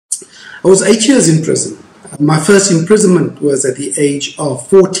I was 8 years in prison. My first imprisonment was at the age of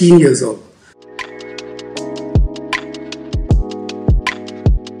 14 years old.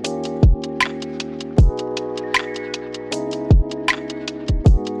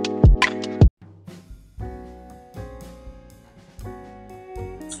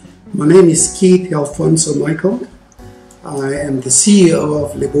 My name is Keith Alfonso Michael. I am the CEO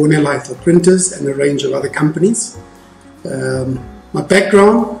of LEBONE LITHO printers and a range of other companies. My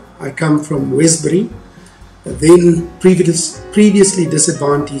background, I come from Westbury, then previously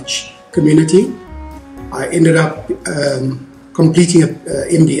disadvantaged community. I ended up completing an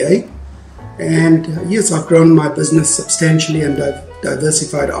MBA, and yes, I've grown my business substantially and I've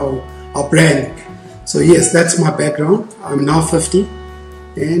diversified our brand. So yes, that's my background. I'm now 50,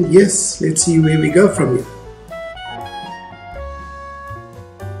 and yes, let's see where we go from here.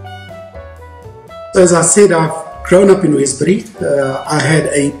 So as I said, I've grown up in Westbury. I had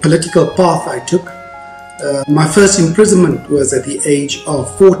a political path I took. My first imprisonment was at the age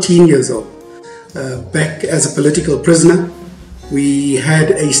of 14 years old. Back as a political prisoner, we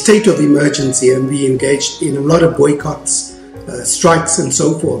had a state of emergency and we engaged in a lot of boycotts, strikes and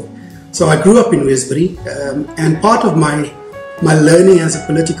so forth. So I grew up in Westbury, and part of my learning as a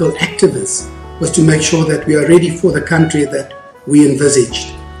political activist was to make sure that we are ready for the country that we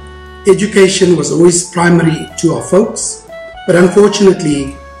envisaged. Education was always primary to our folks, but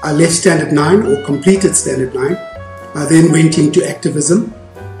unfortunately I left Standard 9 or completed Standard 9. I then went into activism.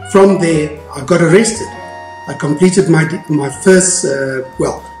 From there I got arrested. I completed my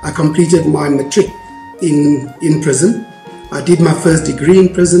matric in prison. I did my first degree in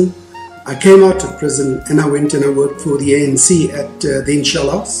prison. I came out of prison and I went and I worked for the ANC at the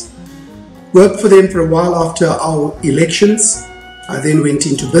Shell House. Worked for them for a while after our elections. I then went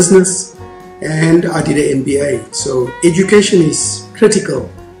into business and I did an MBA. So education is critical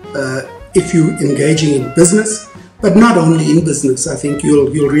if you're engaging in business, but not only in business. I think you'll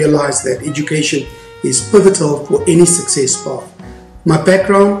realize that education is pivotal for any success path. My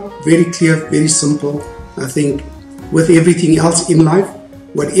background, very clear, very simple. I think with everything else in life,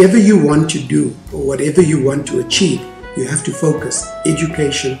 whatever you want to do or whatever you want to achieve, you have to focus.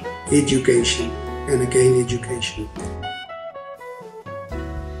 Education, education, and again education.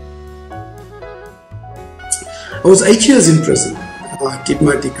 I was 8 years in prison. I did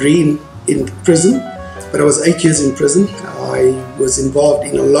my degree in prison, but I was 8 years in prison. I was involved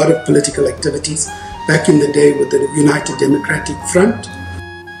in a lot of political activities back in the day with the United Democratic Front.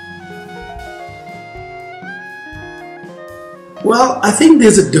 Well, I think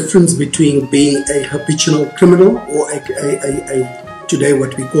there's a difference between being a habitual criminal or today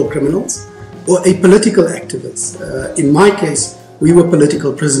what we call criminals, or a political activist. In my case, we were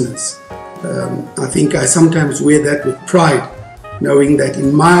political prisoners. I think I sometimes wear that with pride, knowing that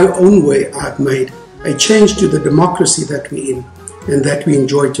in my own way I've made a change to the democracy that we're in and that we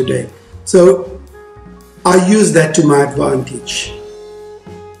enjoy today. So I use that to my advantage.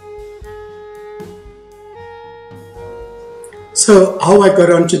 So how I got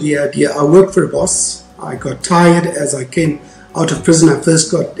onto the idea, I worked for a boss. I got tired as I came out of prison. I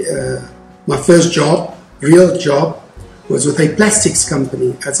first got my first job, real job, was with a plastics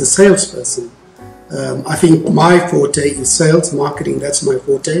company as a salesperson. I think my forte is sales, marketing, that's my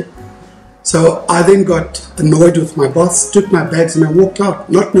forte. So I then got annoyed with my boss, took my bags and I walked out,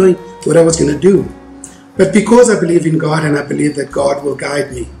 not knowing what I was going to do. But because I believe in God and I believe that God will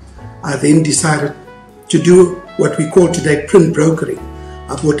guide me, I then decided to do what we call today print brokering.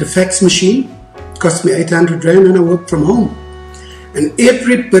 I bought a fax machine, it cost me 800 Rand, and I worked from home. And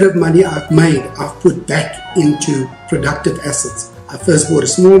every bit of money I've made, I've put back into productive assets. I first bought a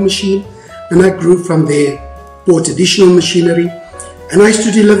small machine, and I grew from there, bought additional machinery, and I used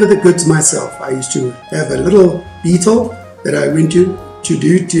to deliver the goods myself. I used to have a little beetle that I went to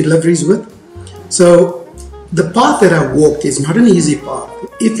do deliveries with. So the path that I walked is not an easy path.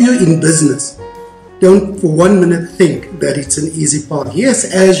 If you're in business, don't for 1 minute think that it's an easy path. Yes,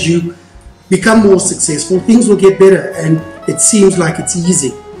 as you become more successful, things will get better and it seems like it's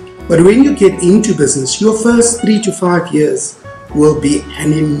easy. But when you get into business, your first 3 to 5 years will be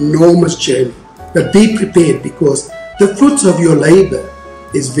an enormous journey. But be prepared, because the fruits of your labor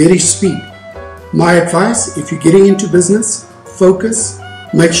is very sweet. My advice, if you're getting into business, focus,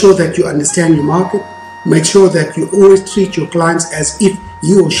 make sure that you understand your market, make sure that you always treat your clients as if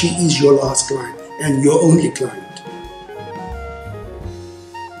he or she is your last client and your only client.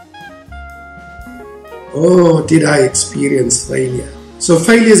 Oh, did I experience failure? So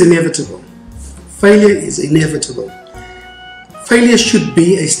failure is inevitable. Failure is inevitable. Failure should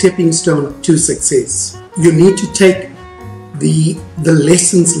be a stepping stone to success. You need to take the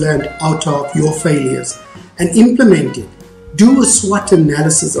lessons learned out of your failures and implement it. Do a SWOT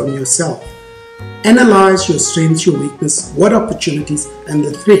analysis on yourself. Analyze your strengths, your weakness, what opportunities and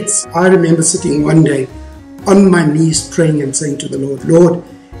the threats. I remember sitting one day on my knees praying and saying to the Lord, Lord,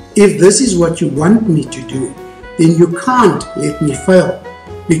 if this is what you want me to do, then you can't let me fail.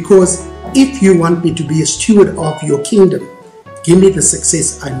 Because if you want me to be a steward of your kingdom, give me the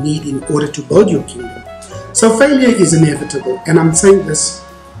success I need in order to build your kingdom. So failure is inevitable, and I'm saying this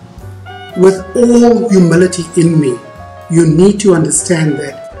with all humility in me. You need to understand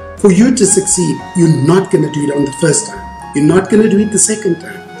that for you to succeed, you're not going to do it on the first time. You're not going to do it the second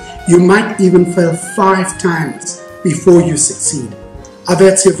time. You might even fail 5 times before you succeed. I've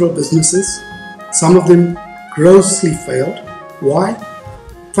had several businesses. Some of them grossly failed. Why?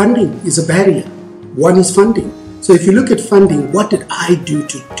 Funding is a barrier. One is funding. So if you look at funding, what did I do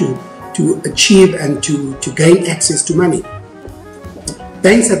to achieve and to gain access to money?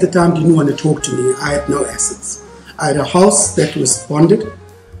 Banks at the time didn't want to talk to me. I had no assets. I had a house that was bonded.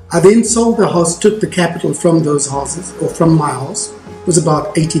 I then sold the house, took the capital from those houses, or from my house. It was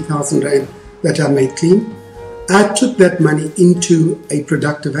about 80,000 rand that I made clean. I took that money into a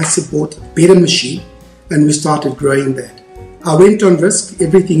productive asset, bought a better machine, and we started growing that. I went on risk.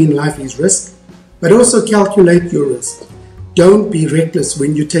 Everything in life is risk, but also calculate your risk. Don't be reckless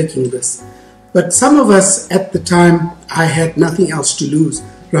when you're taking risks. But some of us at the time, I had nothing else to lose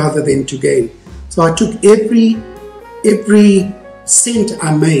rather than to gain. So I took every cent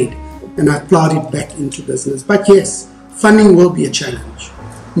I made and I plowed it back into business. But yes, funding will be a challenge.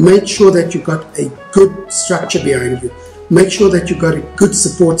 Make sure that you got a good structure behind you. Make sure that you got a good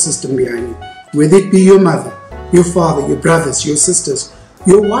support system behind you. Whether it be your mother, your father, your brothers, your sisters,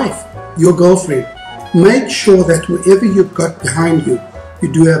 your wife, your girlfriend. Make sure that whoever you've got behind you,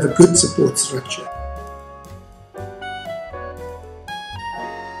 you do have a good support structure.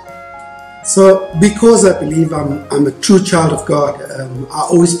 So because I believe I'm a true child of God, I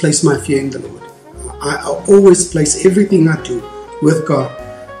always place my fear in the Lord. I always place everything I do with God.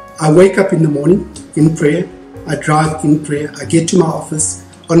 I wake up in the morning in prayer. I drive in prayer. I get to my office.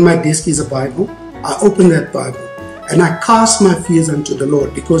 On my desk is a Bible. I open that Bible and I cast my fears unto the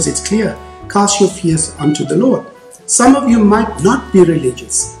Lord, because it's clear. Cast your fears unto the Lord. Some of you might not be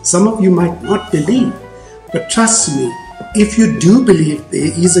religious. Some of you might not believe. But trust me, if you do believe there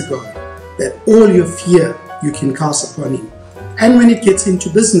is a God, that all your fear you can cast upon Him. And when it gets into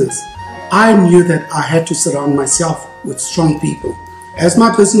business, I knew that I had to surround myself with strong people. As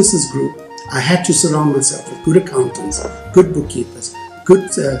my businesses grew, I had to surround myself with good accountants, good bookkeepers,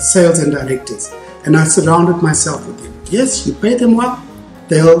 good sales and directors. And I surrounded myself with them. Yes, you pay them well.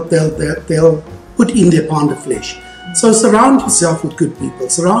 They'll put in their pound of flesh. So surround yourself with good people.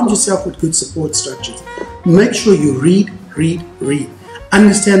 Surround yourself with good support structures. Make sure you read.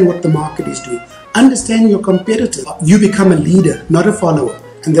 Understand what the market is doing. Understand your competitors. You become a leader, not a follower.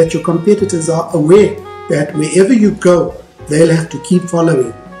 And that your competitors are aware that wherever you go, they'll have to keep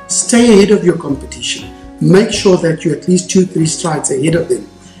following. Stay ahead of your competition. Make sure that you're at least 2-3 strides ahead of them.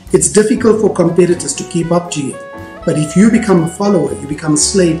 It's difficult for competitors to keep up to you. But if you become a follower, you become a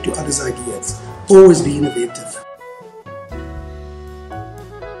slave to others' ideas. Always be innovative.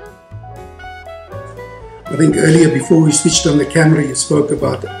 I think earlier, before we switched on the camera, you spoke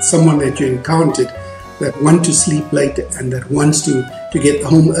about someone that you encountered that wants to sleep late and that wants to get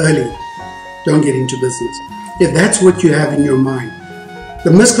home early. Don't get into business. If that's what you have in your mind,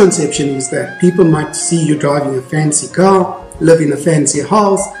 the misconception is that people might see you driving a fancy car, live in a fancy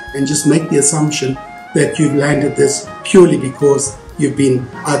house, and just make the assumption that you've landed this purely because you've been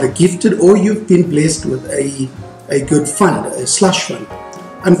either gifted or you've been blessed with a good fund, a slush fund.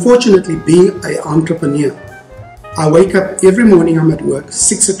 Unfortunately, being an entrepreneur, I wake up every morning, I'm at work,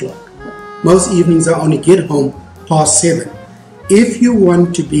 6 o'clock. Most evenings I only get home past 7. If you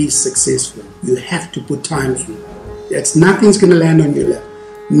want to be successful, you have to put time in. Nothing's going to land on your lap.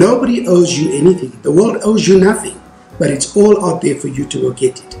 Nobody owes you anything. The world owes you nothing, but it's all out there for you to go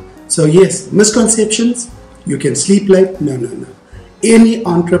get it. So yes, misconceptions, you can sleep late. No. Any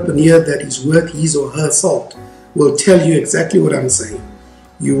entrepreneur that is worth his or her salt will tell you exactly what I'm saying.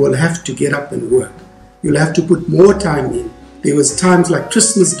 You will have to get up and work. You'll have to put more time in. There was times like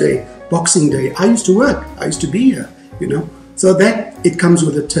Christmas Day, Boxing Day. I used to work. I used to be here, So that, it comes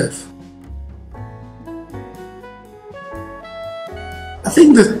with a turf. I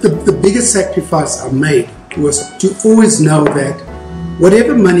think that the biggest sacrifice I made was to always know that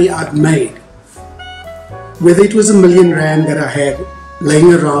whatever money I've made, whether it was R1 million that I had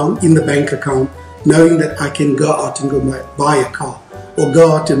laying around in the bank account, knowing that I can go out and go buy a car, or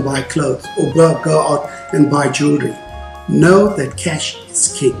go out and buy clothes, or go out and buy jewelry. know that cash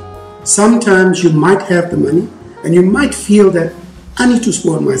is king. Sometimes you might have the money and you might feel that I need to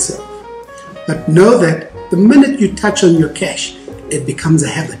spoil myself. But know that the minute you touch on your cash, it becomes a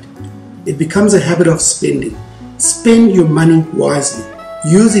habit. It becomes a habit of spending. Spend your money wisely.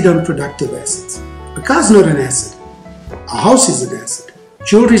 Use it on productive assets. A car is not an asset. A house is an asset.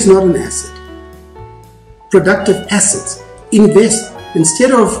 Jewelry is not an asset. Productive assets. Invest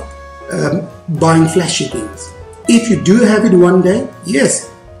instead of buying flashy things. If you do have it one day,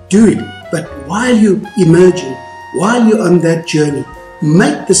 yes, do it. But while you're emerging, while you're on that journey,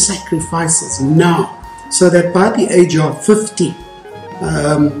 make the sacrifices now so that by the age of 50,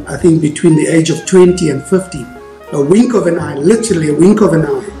 I think between the age of 20 and 50, a wink of an eye, literally a wink of an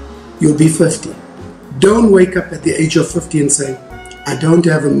eye, you'll be 50. Don't wake up at the age of 50 and say, I don't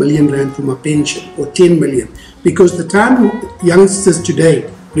have R1 million for my pension or 10 million. Because the time youngsters today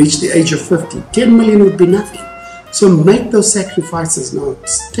reach the age of 50, 10 million would be nothing. So make those sacrifices now.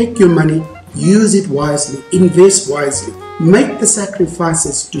 Take your money, use it wisely, invest wisely. Make the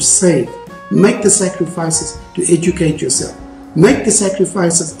sacrifices to save. Make the sacrifices to educate yourself. Make the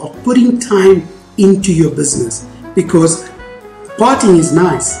sacrifices of putting time into your business. Because parting is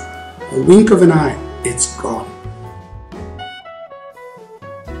nice. A wink of an eye, it's gone.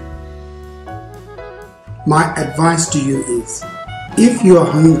 My advice to you is, if you are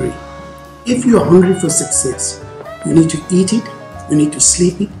hungry for success, you need to eat it, you need to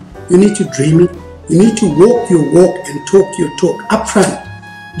sleep it, you need to dream it, you need to walk your walk and talk your talk up front.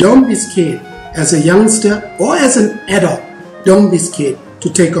 Don't be scared. As a youngster or as an adult, don't be scared to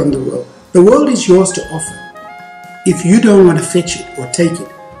take on the world. The world is yours to offer. If you don't want to fetch it or take it,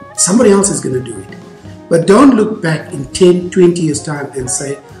 somebody else is going to do it. But don't look back in 10, 20 years' time and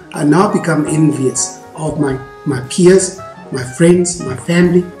say, I now become envious of my peers, my friends, my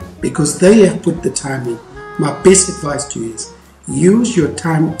family, because they have put the time in. My best advice to you is, use your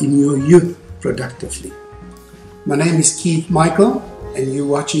time in your youth productively. My name is Keith Michael, and you're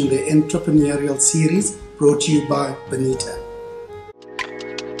watching the Entrepreneurial series brought to you by Benitta.